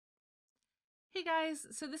Hey guys,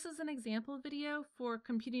 so this is an example video for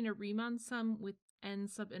computing a Riemann sum with n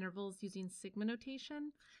subintervals using sigma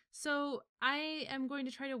notation. So I am going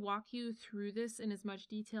to try to walk you through this in as much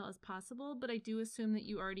detail as possible, but I do assume that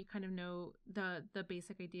you already kind of know the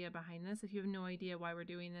basic idea behind this. If you have no idea why we're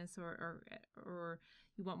doing this or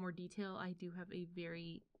you want more detail, I do have a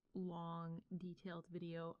very long detailed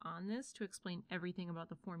video on this to explain everything about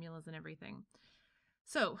the formulas and everything.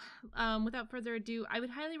 So without further ado, I would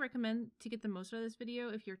highly recommend to get the most out of this video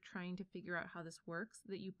if you're trying to figure out how this works,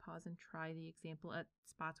 that you pause and try the example at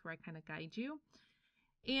spots where I kind of guide you.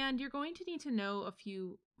 And you're going to need to know a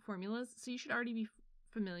few formulas, so you should already be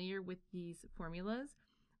familiar with these formulas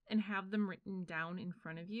and have them written down in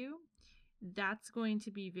front of you. That's going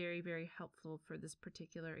to be very, very helpful for this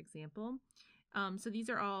particular example. So these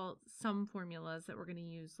are all sum formulas that we're going to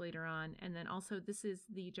use later on. And then also this is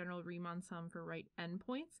the general Riemann sum for right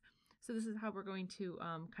endpoints. So this is how we're going to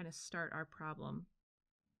kind of start our problem.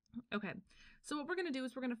 Okay, so what we're going to do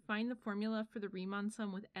is we're going to find the formula for the Riemann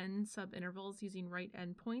sum with n subintervals using right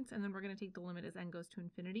endpoints, and then we're going to take the limit as n goes to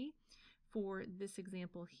infinity for this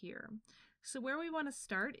example here. So where we want to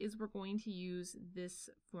start is we're going to use this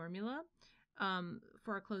formula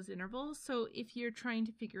for our closed intervals. So if you're trying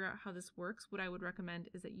to figure out how this works, what I would recommend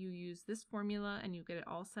is that you use this formula and you get it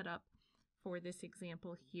all set up for this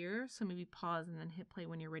example here. So maybe pause and then hit play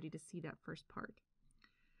when you're ready to see that first part.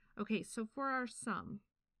 Okay, so for our sum,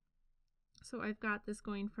 so I've got this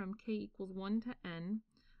going from k equals 1 to n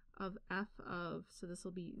of f of, so this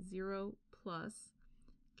will be 0 plus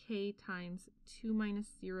k times 2 minus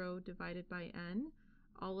 0 divided by n,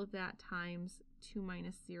 all of that times 2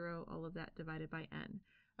 minus 0, all of that divided by n.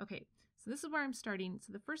 Okay, so this is where I'm starting.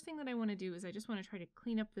 So the first thing that I want to do is I just want to try to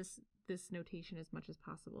clean up this notation as much as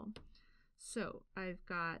possible. So I've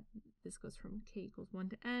got, this goes from k equals 1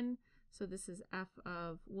 to n, so this is f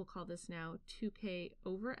of, we'll call this now 2k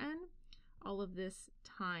over n, all of this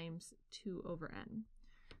times 2 over n.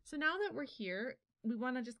 So now that we're here, we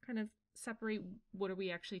want to just kind of separate what are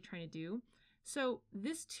we actually trying to do. So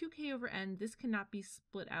this 2k over n, this cannot be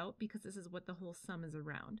split out because this is what the whole sum is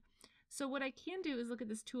around. So what I can do is look at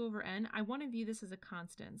this 2 over n. I want to view this as a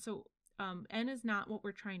constant. So n is not what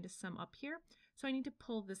we're trying to sum up here. So I need to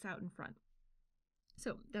pull this out in front.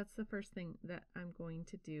 So that's the first thing that I'm going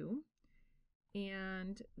to do.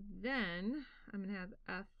 And then I'm going to have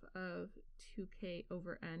f of 2k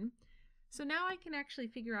over n. So now I can actually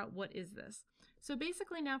figure out what is this. So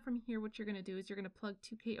basically now from here what you're going to do is you're going to plug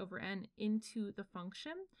 2k over n into the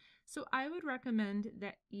function. So I would recommend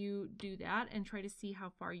that you do that and try to see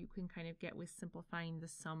how far you can kind of get with simplifying the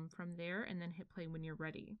sum from there, and then hit play when you're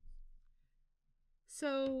ready.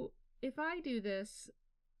 So if I do this,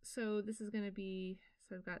 so this is going to be,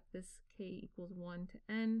 so I've got this k equals 1 to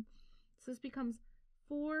n. So this becomes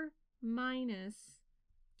 4 minus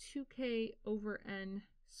 2k over n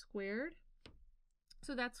squared.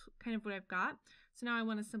 So that's kind of what I've got. So now I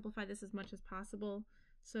want to simplify this as much as possible.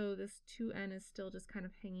 So this 2n is still just kind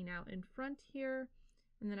of hanging out in front here.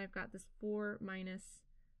 And then I've got this 4 minus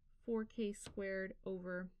 4k squared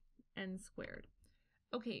over n squared.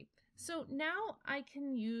 Okay, so now I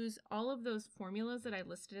can use all of those formulas that I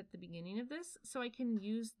listed at the beginning of this. So I can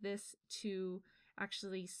use this to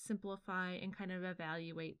actually simplify and kind of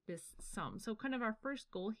evaluate this sum. So kind of our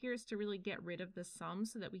first goal here is to really get rid of the sum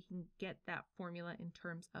so that we can get that formula in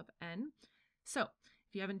terms of n. So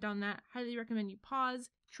if you haven't done that, highly recommend you pause,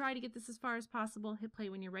 try to get this as far as possible, hit play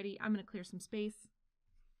when you're ready. I'm going to clear some space.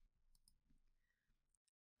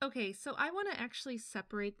 Okay, so I want to actually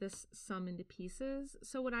separate this sum into pieces.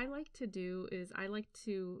 So what I like to do is I like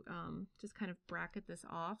to just kind of bracket this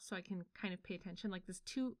off so I can kind of pay attention. Like this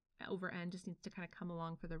 2 over n just needs to kind of come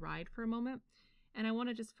along for the ride for a moment. And I want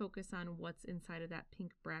to just focus on what's inside of that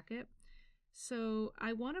pink bracket. So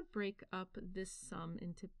I want to break up this sum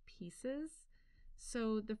into pieces.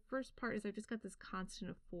 So the first part is I've just got this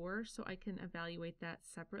constant of 4, so I can evaluate that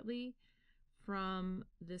separately from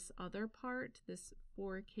this other part, this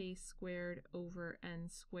 4k squared over n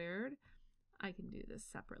squared. I can do this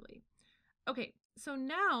separately. Okay, so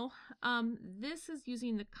now this is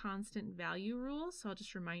using the constant value rule. So I'll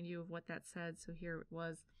just remind you of what that said. So here it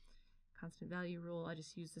was constant value rule. I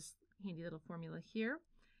just use this handy little formula here.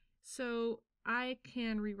 So I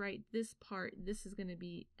can rewrite this part. This is going to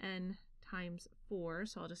be n times 4.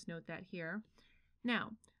 So I'll just note that here.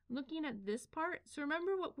 Now, looking at this part, so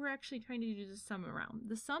remember what we're actually trying to do the sum around.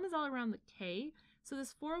 The sum is all around the k. So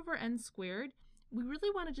this 4 over n squared, we really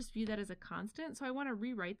want to just view that as a constant. So I want to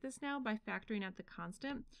rewrite this now by factoring out the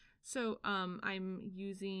constant. So I'm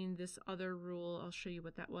using this other rule. I'll show you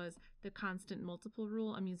what that was. The constant multiple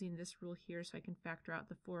rule. I'm using this rule here so I can factor out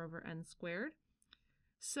the 4 over n squared.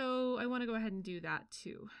 So I want to go ahead and do that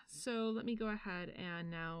too. So let me go ahead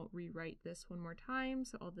and now rewrite this one more time.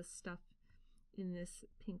 So all this stuff in this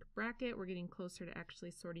pink bracket, we're getting closer to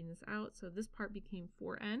actually sorting this out. So this part became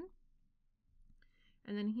 4n.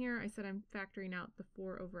 And then here I said I'm factoring out the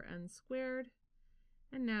 4 over n squared.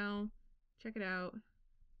 And now, check it out,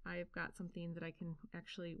 I've got something that I can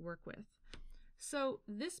actually work with. So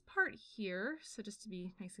this part here, so just to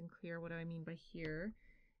be nice and clear, what do I mean by here?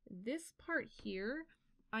 This part here,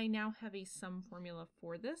 I now have a sum formula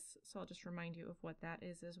for this, so I'll just remind you of what that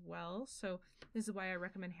is as well. So this is why I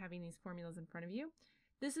recommend having these formulas in front of you.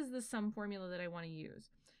 This is the sum formula that I want to use.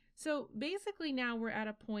 So basically now we're at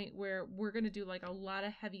a point where we're going to do like a lot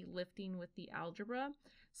of heavy lifting with the algebra.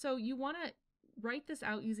 So you want to write this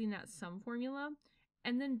out using that sum formula,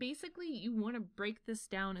 and then basically you want to break this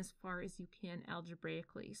down as far as you can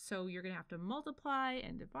algebraically. So you're going to have to multiply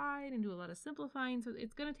and divide and do a lot of simplifying. So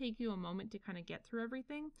it's going to take you a moment to kind of get through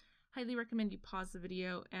everything. Highly recommend you pause the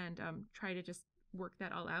video and try to just work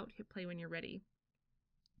that all out. Hit play when you're ready.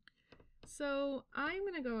 So I'm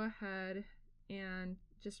going to go ahead and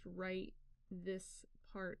just write this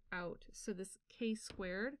part out. So this k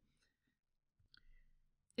squared,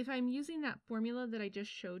 if I'm using that formula that I just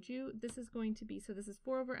showed you, this is going to be, so this is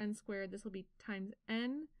 4 over n squared, this will be times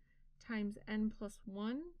n plus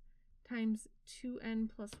 1 times 2n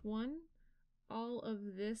plus 1, all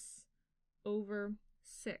of this over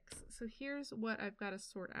 6. So here's what I've got to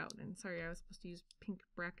sort out. And sorry, I was supposed to use pink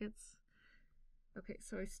brackets. Okay,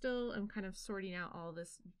 so I still am kind of sorting out all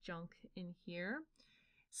this junk in here.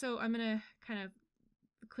 So I'm going to kind of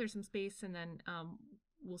clear some space and then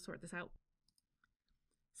we'll sort this out.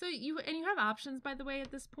 So you have options, by the way, at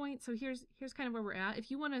this point. So here's kind of where we're at. If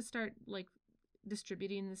you want to start like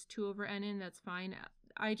distributing this 2 over n in, that's fine.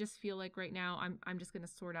 I just feel like right now I'm just going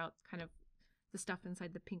to sort out kind of the stuff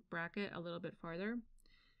inside the pink bracket a little bit farther.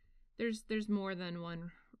 There's more than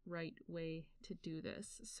one right way to do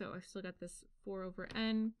this. So I've still got this 4 over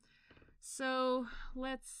n. So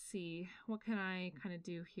let's see, what can I kind of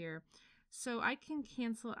do here? So I can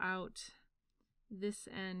cancel out this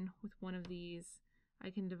n with one of these. I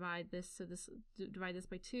can divide this, so divide this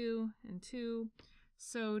by 2 and 2.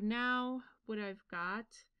 So now what I've got,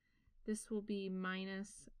 this will be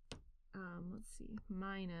minus, let's see,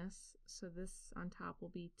 minus, so this on top will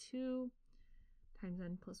be 2 times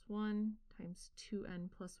n plus 1 times 2n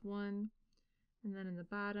plus 1. And then in the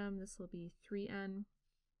bottom, this will be 3n.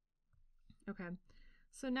 Okay,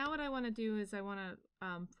 so now what I want to do is I want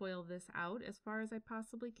to FOIL this out as far as I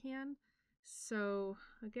possibly can. So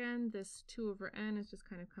again, this 2 over n is just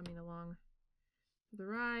kind of coming along for the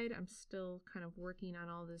ride. I'm still kind of working on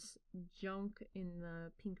all this junk in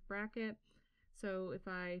the pink bracket. So if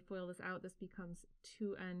I FOIL this out, this becomes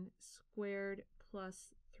 2n squared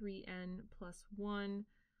plus 3n plus 1.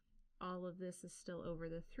 All of this is still over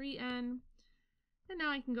the 3n. And now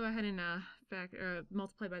I can go ahead and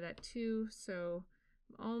multiply by that 2. So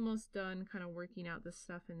I'm almost done kind of working out this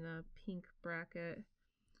stuff in the pink bracket.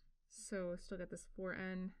 So still got this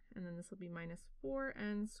 4n, and then this will be minus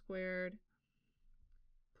 4n squared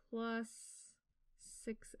plus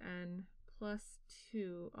 6n plus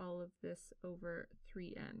 2, all of this over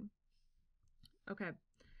 3n. Okay,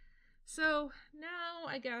 so now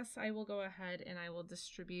I guess I will go ahead and I will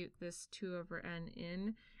distribute this 2 over n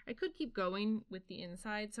in. I could keep going with the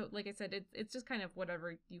inside, so like I said, it's just kind of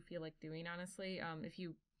whatever you feel like doing, honestly. If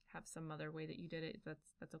you have some other way that you did it,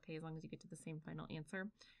 that's okay, as long as you get to the same final answer.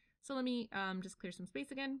 So let me just clear some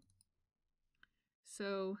space again.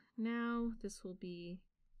 So now this will be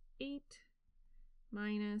 8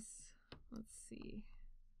 minus, let's see,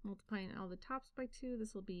 multiplying all the tops by 2,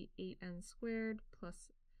 this will be 8n squared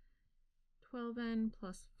plus 12n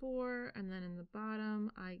plus 4, and then in the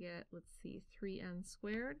bottom I get, let's see, 3n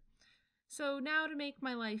squared. So now to make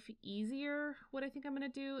my life easier, what I think I'm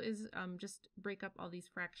going to do is just break up all these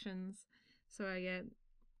fractions. So I get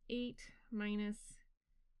 8 minus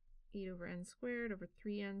 8 over n squared over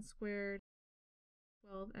 3n squared,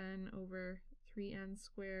 12n over 3n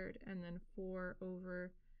squared, and then 4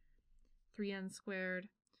 over 3n squared.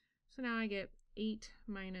 So now I get 8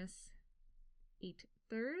 minus 8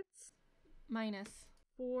 thirds minus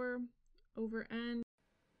 4 over n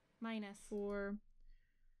minus 4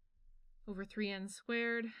 over 3n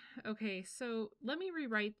squared. Okay, so let me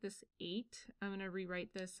rewrite this 8. I'm going to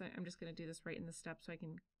rewrite this. I'm just going to do this right in the step so I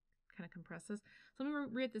can kind of compress this. So let me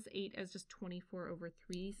rewrite this 8 as just 24 over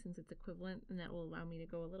 3 since it's equivalent, and that will allow me to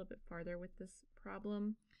go a little bit farther with this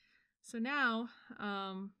problem. So now,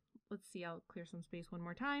 let's see, I'll clear some space one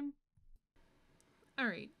more time. All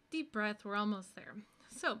right, deep breath, we're almost there.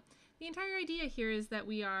 So the entire idea here is that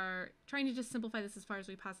we are trying to just simplify this as far as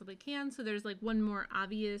we possibly can. So there's like one more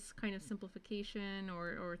obvious kind of simplification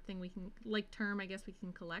or thing we can, like term, I guess we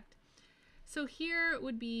can collect. So here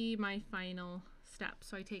would be my final step.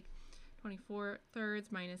 So I take 24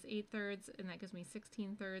 thirds minus 8 thirds, and that gives me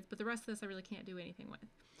 16 thirds, but the rest of this I really can't do anything with.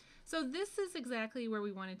 So this is exactly where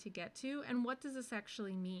we wanted to get to, and what does this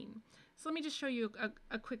actually mean? So let me just show you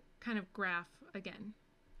a quick kind of graph again.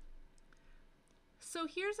 So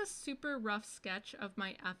here's a super rough sketch of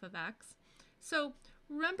my f of x. So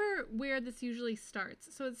remember where this usually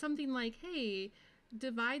starts. So it's something like, hey,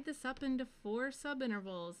 divide this up into 4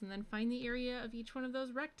 subintervals and then find the area of each one of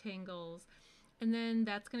those rectangles. And then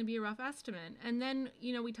that's going to be a rough estimate. And then,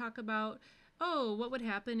 you know, we talk about, oh, what would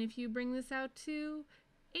happen if you bring this out to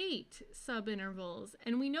 8 subintervals?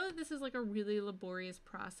 And we know that this is like a really laborious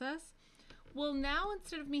process. Well, now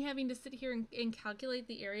instead of me having to sit here and calculate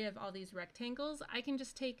the area of all these rectangles, I can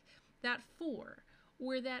just take that 4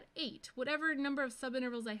 or that 8, whatever number of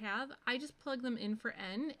subintervals I have, I just plug them in for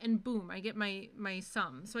n, and boom, I get my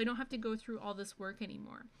sum. So I don't have to go through all this work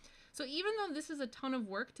anymore. So even though this is a ton of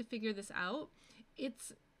work to figure this out,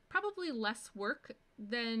 it's probably less work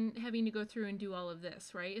than having to go through and do all of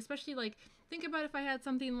this, right? Especially like, think about if I had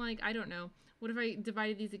something like, I don't know, what if I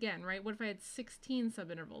divided these again, right? What if I had 16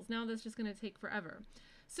 subintervals? Now that's just going to take forever.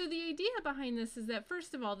 So the idea behind this is that,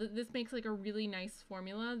 first of all, this makes like a really nice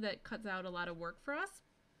formula that cuts out a lot of work for us.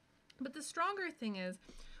 But the stronger thing is,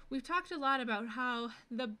 we've talked a lot about how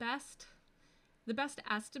the best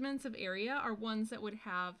estimates of area are ones that would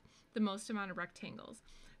have the most amount of rectangles.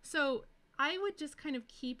 So I would just kind of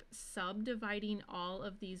keep subdividing all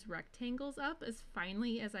of these rectangles up as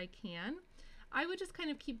finely as I can. I would just kind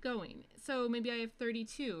of keep going. So maybe I have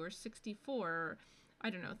 32 or 64, or I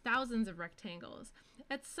don't know, thousands of rectangles.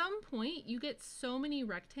 At some point, you get so many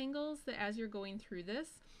rectangles that as you're going through this,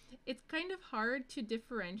 it's kind of hard to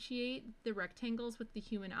differentiate the rectangles with the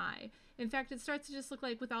human eye. In fact, it starts to just look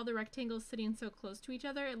like, with all the rectangles sitting so close to each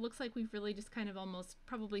other, it looks like we've really just kind of almost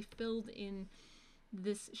probably filled in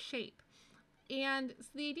this shape. And so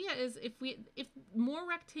the idea is, if more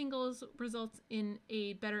rectangles results in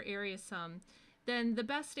a better area sum, then the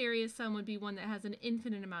best area sum would be one that has an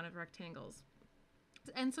infinite amount of rectangles.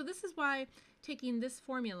 And so this is why, taking this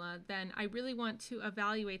formula, then I really want to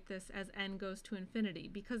evaluate this as n goes to infinity,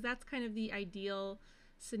 because that's kind of the ideal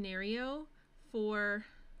scenario for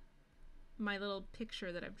my little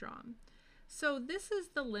picture that I've drawn. So this is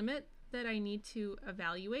the limit that I need to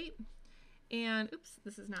evaluate. And oops,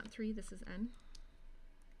 this is not 3, this is n.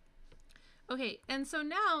 Okay, and so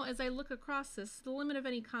now as I look across this, the limit of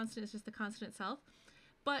any constant is just the constant itself.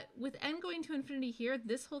 But with n going to infinity here,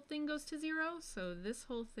 this whole thing goes to 0. So this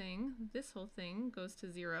whole thing goes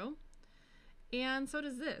to 0. And so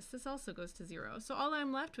does this. This also goes to 0. So all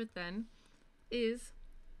I'm left with then is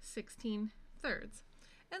 16 thirds.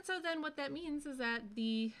 And so then what that means is that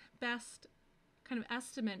the best kind of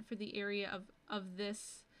estimate for the area of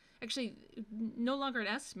this, actually no longer an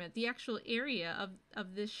estimate, the actual area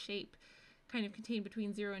of this shape kind of contained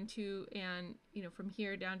between 0 and 2, and you know, from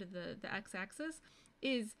here down to the x-axis,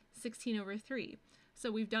 is 16 over 3.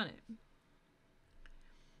 So we've done it.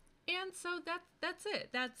 And so that's it.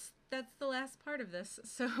 That's the last part of this.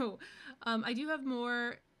 So I do have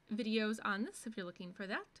more videos on this if you're looking for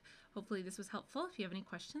that. Hopefully this was helpful. If you have any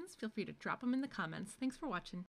questions, feel free to drop them in the comments. Thanks for watching.